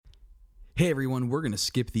Hey everyone, we're going to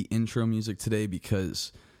skip the intro music today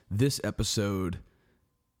because this episode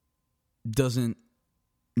doesn't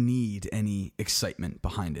need any excitement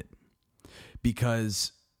behind it.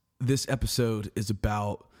 Because this episode is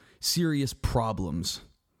about serious problems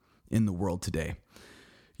in the world today.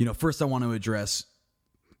 First I want to address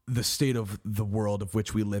the state of the world of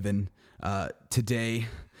which we live in. Today,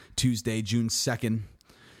 Tuesday, June 2nd,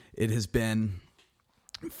 it has been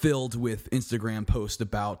filled with Instagram posts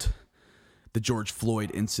about the George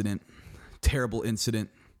Floyd incident. Terrible incident.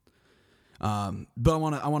 But I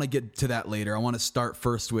want to get to that later. I want to start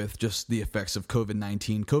first with just the effects of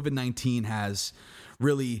COVID-19. COVID-19 has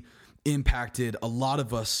really impacted a lot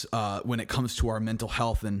of us when it comes to our mental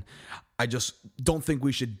health. And I just don't think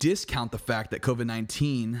we should discount the fact that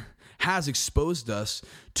COVID-19 has exposed us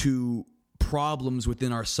to problems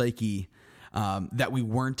within our psyche that we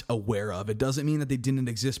weren't aware of. It doesn't mean that they didn't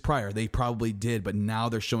exist prior. They probably did, but now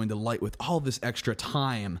they're showing the light with all this extra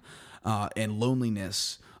time and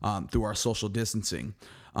loneliness through our social distancing.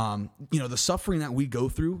 The suffering that we go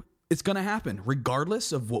through, it's going to happen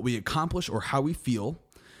regardless of what we accomplish or how we feel.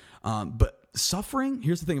 But suffering,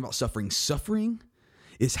 here's the thing about suffering. Suffering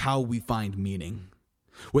is how we find meaning.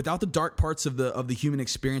 Without the dark parts of the human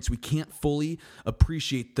experience, we can't fully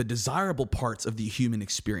appreciate the desirable parts of the human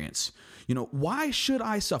experience. Why should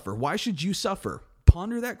I suffer? Why should you suffer?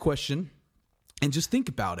 Ponder that question and just think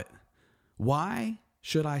about it. Why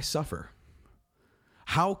should I suffer?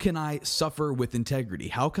 How can I suffer with integrity?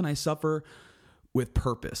 How can I suffer with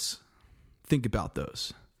purpose? Think about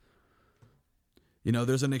those.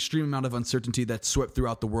 There's an extreme amount of uncertainty that's swept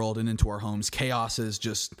throughout the world and into our homes. Chaos is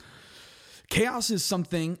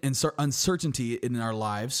something, and uncertainty in our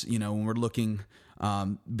lives, when we're looking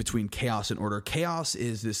between chaos and order. Chaos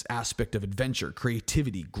is this aspect of adventure,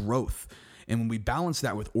 creativity, growth. And when we balance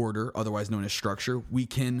that with order, otherwise known as structure, we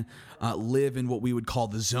can live in what we would call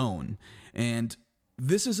the zone. And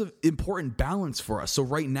this is an important balance for us. So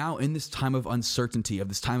right now, in this time of uncertainty, of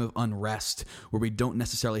this time of unrest, where we don't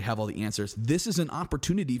necessarily have all the answers, this is an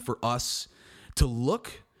opportunity for us to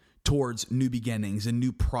look towards new beginnings and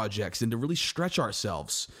new projects and to really stretch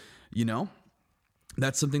ourselves.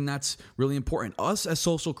 That's something that's really important. Us as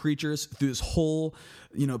social creatures through this whole,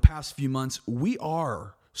 past few months, we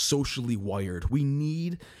are socially wired. We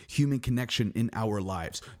need human connection in our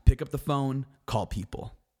lives. Pick up the phone, call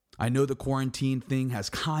people. I know the quarantine thing has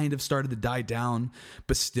kind of started to die down,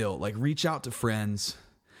 but still, reach out to friends,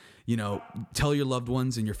 tell your loved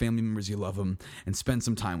ones and your family members you love them and spend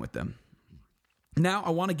some time with them. Now,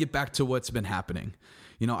 I want to get back to what's been happening.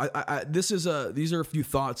 These are a few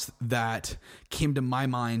thoughts that came to my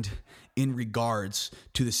mind in regards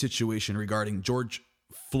to the situation regarding George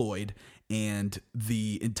Floyd and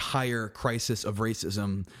the entire crisis of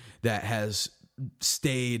racism that has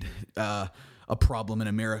stayed a problem in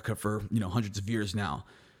America for hundreds of years now.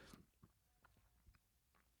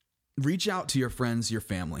 Reach out to your friends, your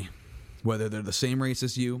family, whether they're the same race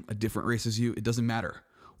as you, a different race as you, it doesn't matter.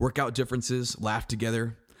 Work out differences, laugh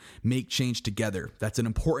together, make change together. That's an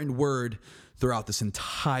important word throughout this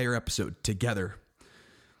entire episode, together.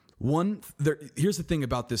 Here's the thing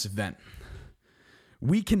about this event.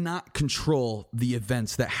 We cannot control the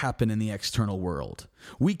events that happen in the external world.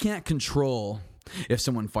 We can't control if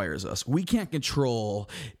someone fires us. We can't control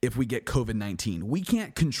if we get COVID-19. We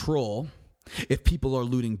can't control if people are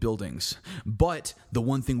looting buildings. But the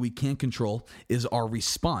one thing we can control is our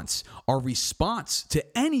response. Our response to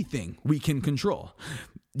anything we can control.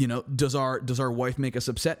 Does our wife make us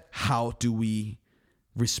upset? How do we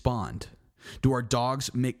respond? Do our dogs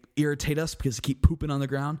irritate us because they keep pooping on the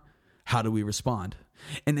ground? How do we respond?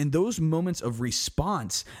 And in those moments of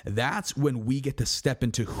response, that's when we get to step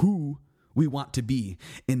into who we want to be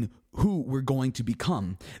and who we're going to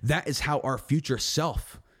become. That is how our future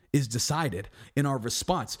self is decided in our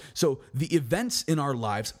response. So the events in our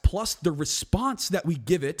lives plus the response that we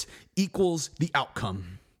give it equals the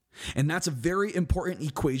outcome. And that's a very important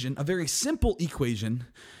equation, a very simple equation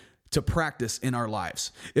to practice in our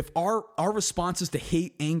lives. If our responses to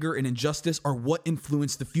hate, anger, and injustice are what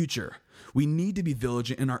influence the future, we need to be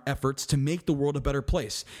vigilant in our efforts to make the world a better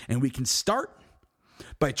place. And we can start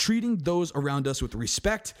by treating those around us with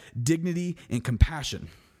respect, dignity, and compassion.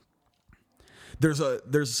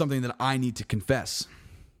 There's something that I need to confess.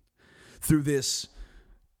 Through this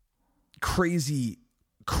crazy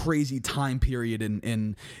time period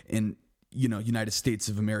in United States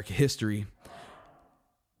of America history,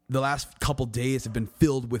 the last couple days have been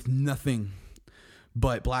filled with nothing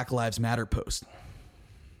but Black Lives Matter posts.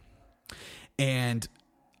 And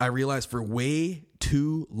I realized for way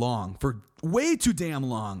too damn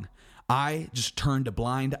long, I just turned a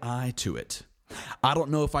blind eye to it. I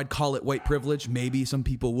don't know if I'd call it white privilege. Maybe some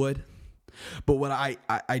people would. But what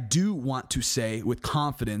I do want to say with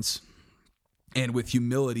confidence and with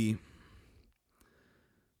humility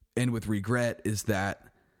and with regret is that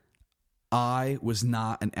I was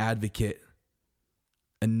not an advocate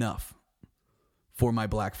enough for my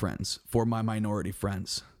black friends, for my minority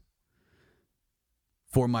friends,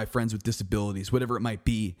 for my friends with disabilities, whatever it might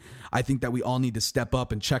be. I think that we all need to step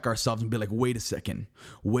up and check ourselves and be like, wait a second,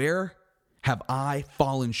 where have I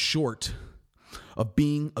fallen short of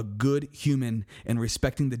being a good human and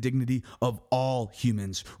respecting the dignity of all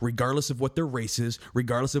humans, regardless of what their race is,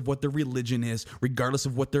 regardless of what their religion is, regardless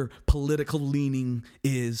of what their political leaning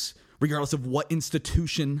is, regardless of what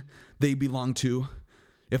institution they belong to.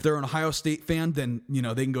 If they're an Ohio State fan, then,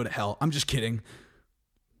 they can go to hell. I'm just kidding.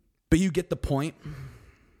 But you get the point.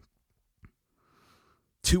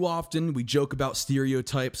 Too often we joke about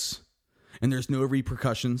stereotypes and there's no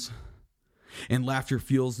repercussions. And laughter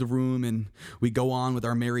fuels the room, and we go on with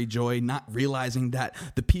our merry joy, not realizing that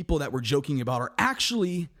the people that we're joking about are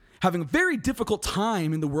actually having a very difficult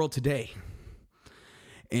time in the world today.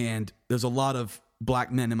 And there's a lot of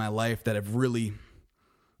black men in my life that have really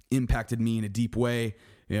impacted me in a deep way.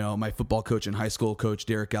 My football coach in high school, Coach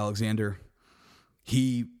Derek Alexander,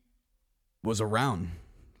 he was around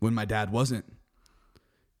when my dad wasn't.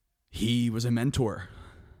 He was a mentor.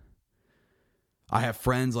 I have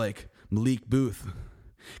friends like Malik Booth,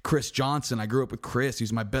 Chris Johnson. I grew up with Chris.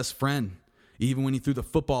 He's my best friend. Even when he threw the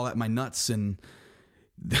football at my nuts, and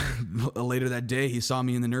later that day he saw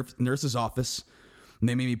me in the nurse's office, and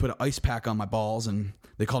they made me put an ice pack on my balls, and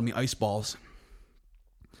they called me Ice Balls.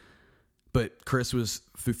 But Chris was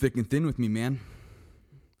through thick and thin with me, man.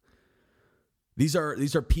 These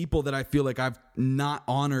are people that I feel like I've not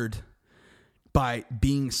honored by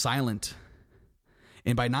being silent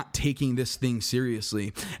and by not taking this thing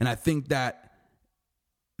seriously. And I think that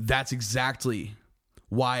that's exactly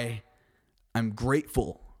why I'm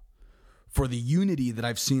grateful for the unity that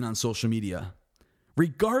I've seen on social media.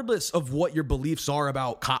 Regardless of what your beliefs are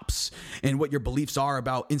about cops and what your beliefs are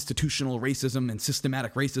about institutional racism and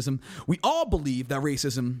systematic racism, we all believe that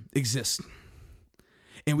racism exists.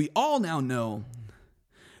 And we all now know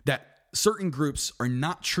that certain groups are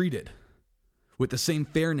not treated with the same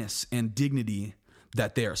fairness and dignity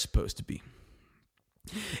that they are supposed to be.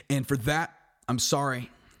 And for that, I'm sorry.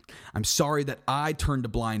 I'm sorry that I turned a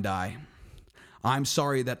blind eye. I'm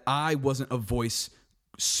sorry that I wasn't a voice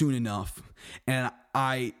soon enough. And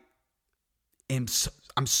I'm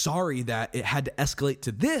sorry that it had to escalate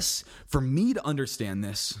to this for me to understand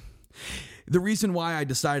this. The reason why I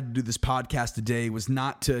decided to do this podcast today was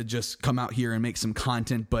not to just come out here and make some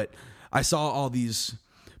content, but I saw all these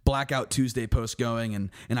Blackout Tuesday posts going,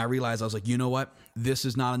 and I realized, I was like, you know what? This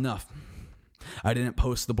is not enough. I didn't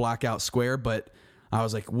post the Blackout Square, but I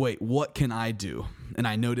was like, wait, what can I do? And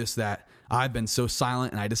I noticed that I've been so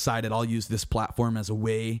silent, and I decided I'll use this platform as a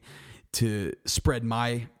way to spread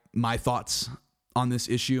my thoughts on this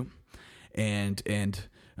issue and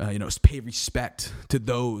pay respect to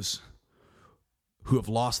those who have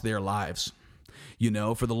lost their lives.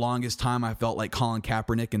 For the longest time, I felt like Colin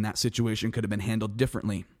Kaepernick in that situation could have been handled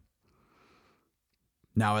differently.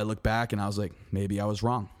 Now I look back and I was like, maybe I was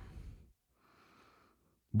wrong.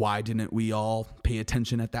 Why didn't we all pay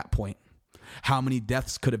attention at that point? How many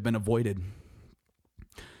deaths could have been avoided?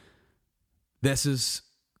 This is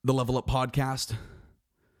the Level Up Podcast.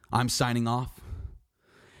 I'm signing off,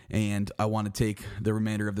 and I want to take the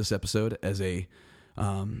remainder of this episode as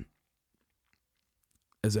an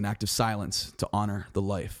act of silence to honor the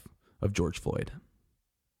life of George Floyd.